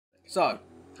So,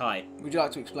 Hi. would you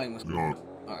like to explain what's going on? No.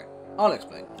 Alright, I'll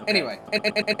explain. Okay.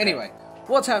 Anyway,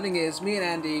 what's happening is me and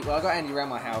Andy, well, I got Andy around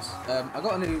my house. I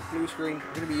got a new blue screen.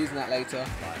 I'm going to be using that later.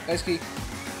 Basically,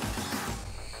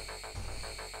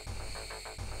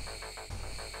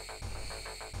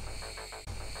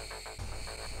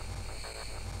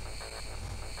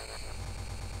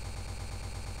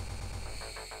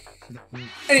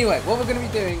 anyway, what we're going to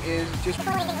be doing is just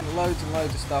putting loads and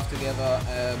loads of stuff together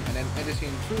and then editing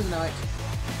through the night,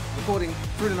 recording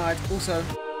through the night, also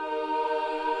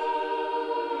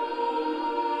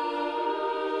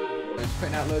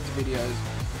putting out loads of videos,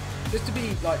 just to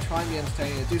be like trying to be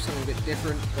entertaining, do something a bit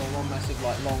different, go on one massive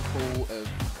like long haul of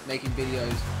making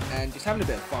videos and just having a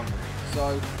bit of fun really.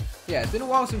 So yeah, it's been a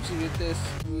while since we did this.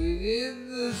 We did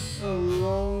this a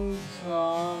long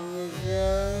time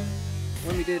ago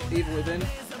when we did Evil Within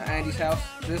at Andy's house.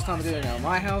 So this time we're doing it at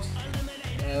my house.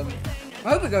 I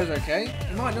hope it goes okay.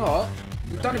 It might not.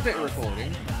 We've done a bit of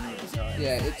recording.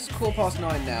 Yeah, it's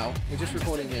 9:15 now. We're just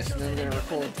recording this, and then we're going to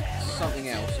record something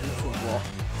else. I'm not sure what.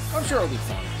 I'm sure it'll be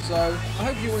fun. So I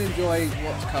hope you will enjoy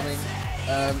what's coming.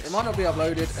 It might not be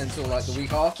uploaded until like the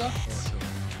week after,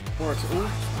 or at all,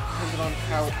 depending on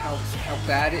how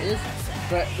bad it is.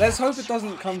 But let's hope it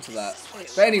doesn't come to that.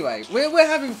 But anyway, we're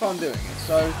having fun doing it.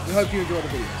 So we hope you enjoy the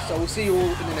video. So we'll see you all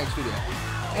in the next video.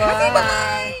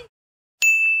 Bye.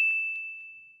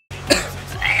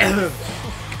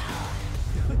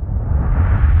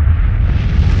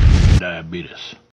 Diabetes.